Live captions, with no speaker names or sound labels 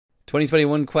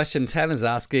2021 question 10 is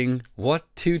asking,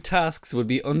 what two tasks would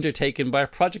be undertaken by a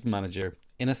project manager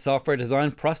in a software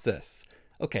design process?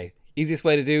 Okay, easiest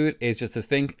way to do it is just to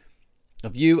think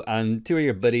of you and two of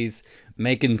your buddies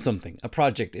making something, a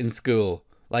project in school.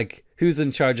 Like, who's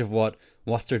in charge of what?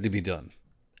 What's there to be done?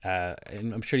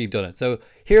 And I'm sure you've done it. So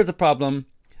here's a problem.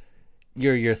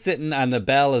 You're sitting and the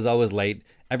bell is always late.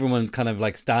 Everyone's kind of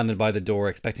like standing by the door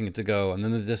expecting it to go. And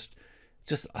then there's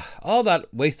just all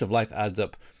that waste of life adds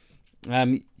up.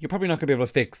 You're probably not going to be able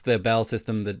to fix the bell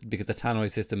system because the tannoy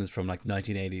system is from like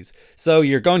 1980s. So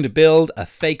you're going to build a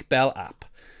fake bell app.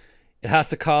 It has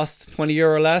to cost €20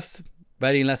 or less,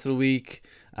 ready in less than a week,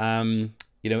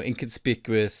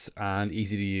 inconspicuous and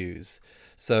easy to use.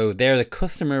 So they're the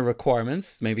customer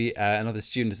requirements. Maybe another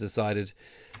student has decided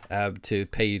to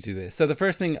pay you to do this. So the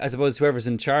first thing, I suppose, whoever's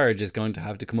in charge is going to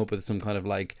have to come up with some kind of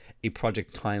like a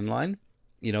project timeline,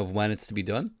 of when it's to be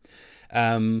done.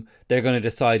 They're going to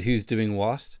decide who's doing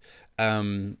what.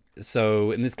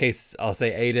 So in this case, I'll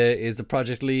say Ada is the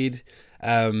project lead.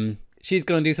 She's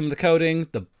going to do some of the coding,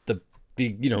 the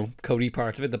codey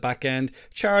part of it, the back end.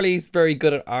 Charlie's very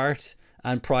good at art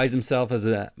and prides himself as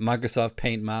a Microsoft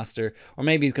Paint master. Or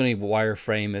maybe he's going to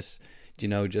wireframe it,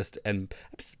 just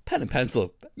pen and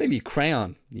pencil, maybe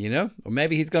crayon, or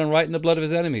maybe he's going to write in the blood of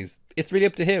his enemies. It's really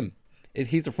up to him.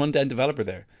 He's the front end developer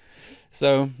there.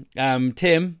 So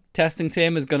testing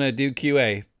Tim is going to do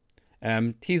QA.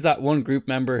 He's that one group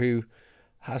member who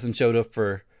hasn't showed up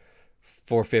for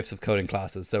 4/5 of coding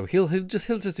classes. So he'll just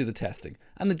do the testing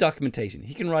and the documentation.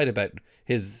 He can write about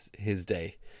his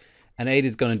day. And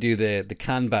Ada's going to do the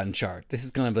Kanban chart. This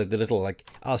is going to be the little,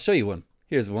 I'll show you one.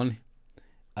 Here's one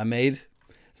I made.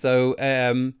 So,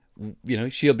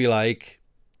 she'll be like,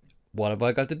 what have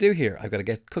I got to do here? I've got to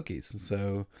get cookies.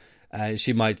 So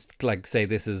she might say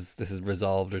this is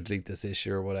resolved or delete this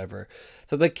issue or whatever.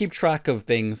 So they keep track of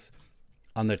things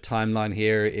on their timeline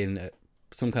here in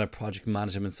some kind of project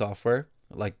management software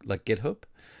like GitHub.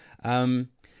 And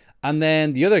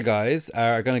then the other guys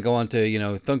are going to go on to,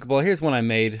 Thunkable. Here's one I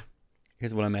made.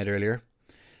 Here's what I made earlier.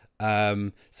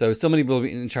 So somebody will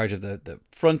be in charge of the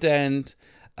front end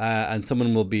and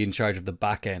someone will be in charge of the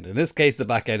back end. In this case, the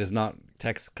back end is not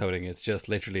text coding. It's just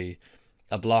literally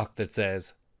a block that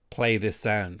says, play this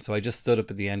sound. So I just stood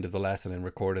up at the end of the lesson and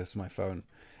recorded this with my phone.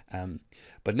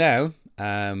 But now,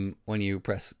 when you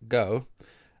press go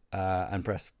and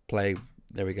press play,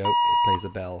 there we go. It plays the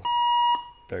bell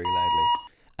very loudly.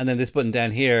 And then this button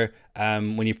down here,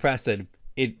 when you press it,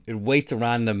 it waits a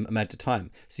random amount of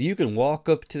time. So you can walk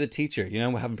up to the teacher,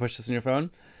 having pushed this on your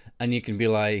phone, and you can be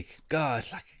like, God,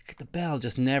 the bell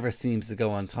just never seems to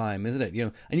go on time, isn't it?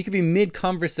 And you could be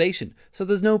mid-conversation. So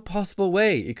there's no possible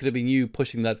way it could have been you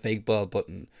pushing that fake bell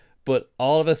button. But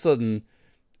all of a sudden,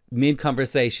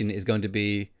 mid-conversation is going to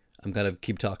be, I'm going to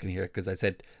keep talking here because I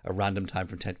said a random time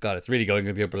from 10. God, it's really going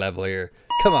to the upper level here.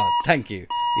 Come on, thank you.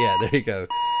 Yeah, there you go.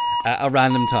 A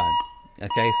random time.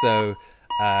 Okay, so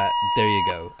there you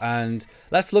go. And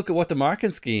let's look at what the marking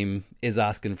scheme is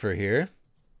asking for here.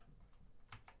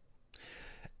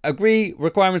 Agree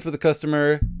requirements with the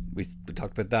customer. We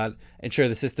talked about that. Ensure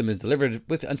the system is delivered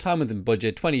on time within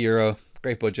budget. €20,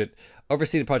 great budget.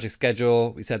 Oversee the project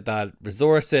schedule. We said that.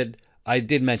 Resource it. I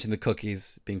did mention the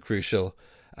cookies being crucial.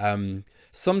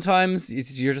 Sometimes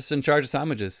you're just in charge of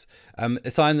sandwiches.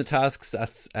 Assign the tasks.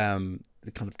 That's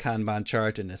the kind of Kanban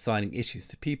chart and assigning issues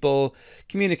to people.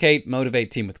 Communicate,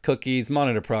 motivate team with cookies,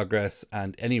 monitor progress,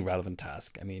 and any relevant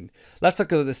task. Let's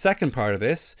look at the second part of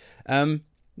this.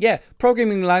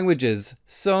 Programming languages.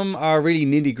 Some are really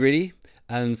nitty gritty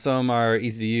and some are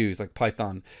easy to use, like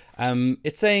Python.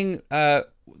 It's saying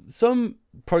some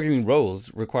programming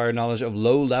roles require knowledge of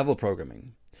low-level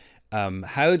programming.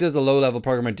 How does a low-level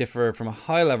programmer differ from a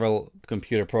high-level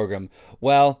computer program?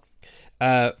 Well,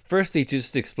 firstly,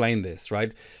 just to explain this,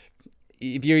 right?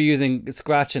 If you're using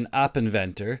Scratch and App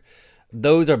Inventor,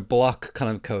 those are block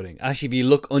kind of coding. Actually, if you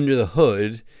look under the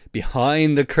hood,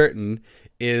 behind the curtain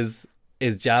is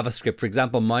JavaScript. For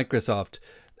example, Microsoft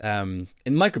in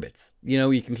microbits,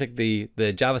 you can click the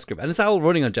JavaScript and it's all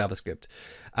running on JavaScript.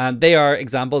 And they are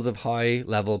examples of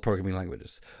high-level programming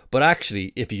languages. But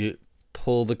actually, if you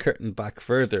pull the curtain back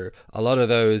further, a lot of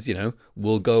those,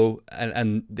 will go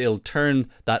and they'll turn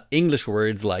that English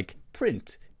words like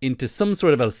print into some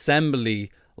sort of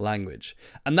assembly language.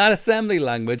 And that assembly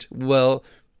language will,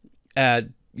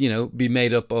 be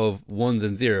made up of ones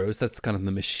and zeros. That's kind of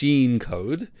the machine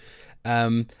code.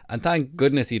 And thank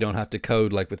goodness you don't have to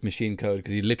code like with machine code,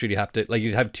 because you literally have to,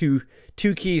 you'd have two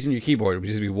keys in your keyboard,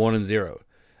 which would be 1 and 0.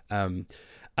 And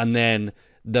then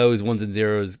those ones and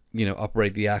zeros,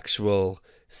 operate the actual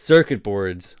circuit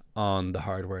boards on the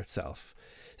hardware itself.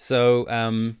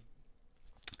 So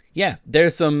yeah,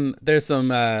 there's something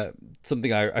I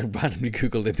randomly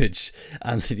Googled image,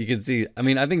 and you can see. I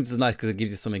mean, I think this is nice because it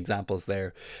gives you some examples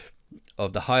there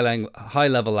of the high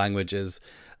level languages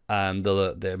and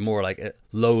the more like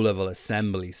low level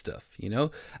assembly stuff, you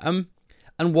know. And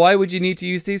why would you need to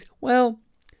use these? Well,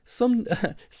 some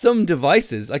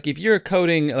devices, like if you're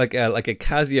coding like a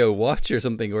Casio watch or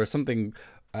something,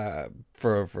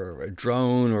 for a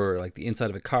drone or like the inside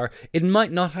of a car, it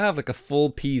might not have like a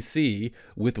full PC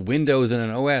with Windows and an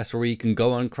OS where you can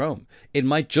go on Chrome. It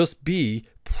might just be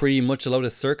pretty much a load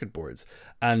of circuit boards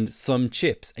and some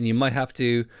chips, and you might have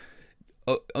to,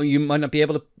 you might not be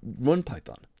able to run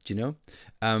Python, do you know?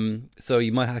 So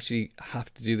you might actually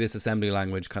have to do this assembly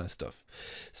language kind of stuff.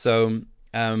 So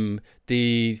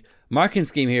the marking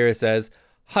scheme here says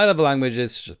high-level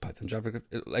languages, such as Python,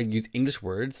 JavaScript, like use English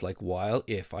words like while,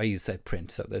 if. I use set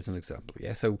print, so there's an example.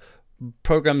 Yeah, so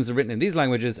programs written in these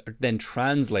languages are then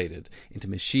translated into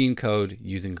machine code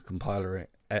using a compiler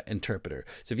interpreter.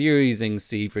 So if you're using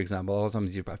C, for example, a lot of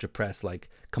times you have to press like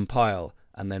compile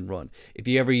and then run. If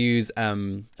you ever use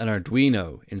an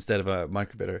Arduino instead of a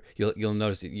microbiter, you'll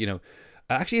notice, you know,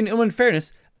 actually in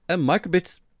fairness,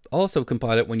 microbits also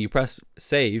compile it when you press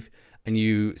save. And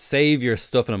you save your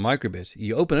stuff in a microbit,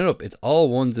 you open it up, it's all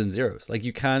ones and zeros. Like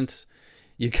you can't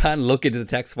look into the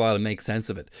text file and make sense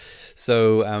of it.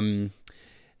 So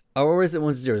or is it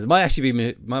ones and zeros? It might actually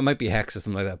be might be hex or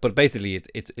something like that. But basically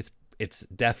it's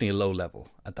definitely a low level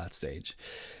at that stage.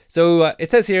 So it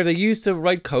says here they're used to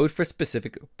write code for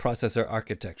specific processor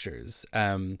architectures.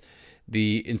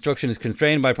 The instruction is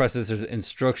constrained by processor's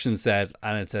instruction set,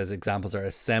 and it says examples are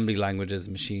assembly languages,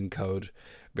 machine code,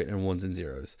 written in ones and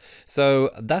zeros. So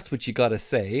that's what you got to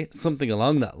say, something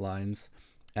along that lines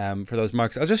for those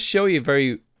marks. I'll just show you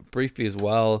very briefly as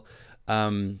well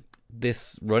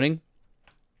this running.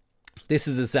 This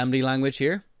is assembly language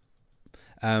here.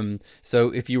 So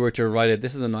if you were to write it,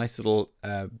 this is a nice little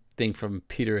thing from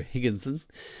Peter Higginson.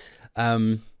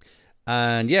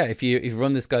 And yeah, if you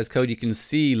run this guy's code, you can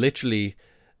see literally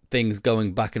things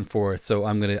going back and forth. So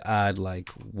I'm going to add like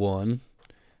 1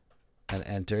 and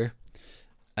enter.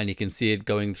 And you can see it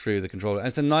going through the controller. And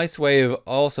it's a nice way of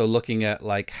also looking at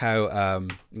like how, I'm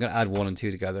going to add 1 and 2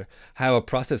 together, how a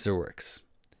processor works,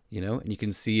 you know, and you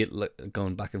can see it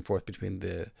going back and forth between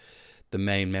the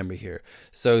main memory here.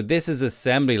 So this is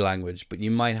assembly language, but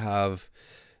you might have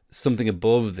something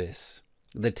above this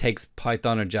that takes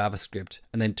Python or JavaScript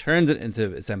and then turns it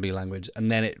into assembly language,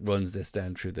 and then it runs this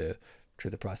down through the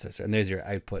processor. And there's your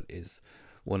output is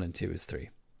 1 and 2 is 3.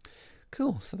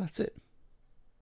 Cool. So that's it.